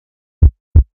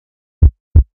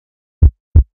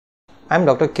I am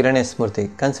Dr. Kiran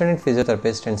Murthy, consultant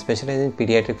physiotherapist and specialized in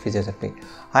pediatric physiotherapy.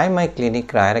 I have my clinic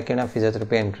Rayakina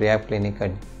Physiotherapy and Rehab Clinic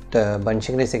at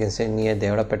Banshingri Second near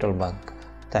Devada Petrol Bunk.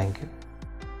 Thank you.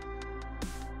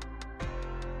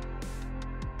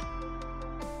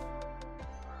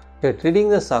 Treating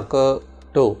the soccer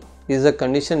toe is a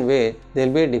condition where there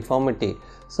will be a deformity.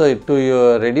 So,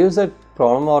 to reduce a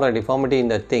problem or a deformity in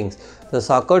the things, the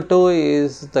soccer toe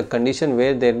is the condition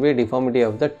where there will be a deformity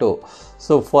of the toe.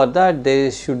 So, for that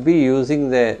they should be using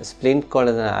the splint called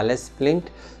as an LS splint.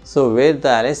 So, where the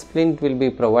LS splint will be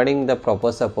providing the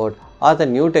proper support, or the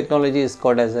new technology is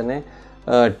called as an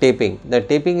taping. The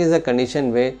taping is a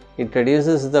condition where it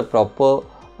reduces the proper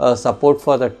support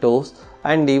for the toes,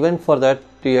 and even for that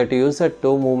you have to use the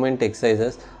toe movement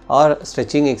exercises or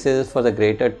stretching exercises for the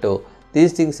greater toe.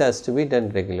 These things has to be done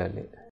regularly.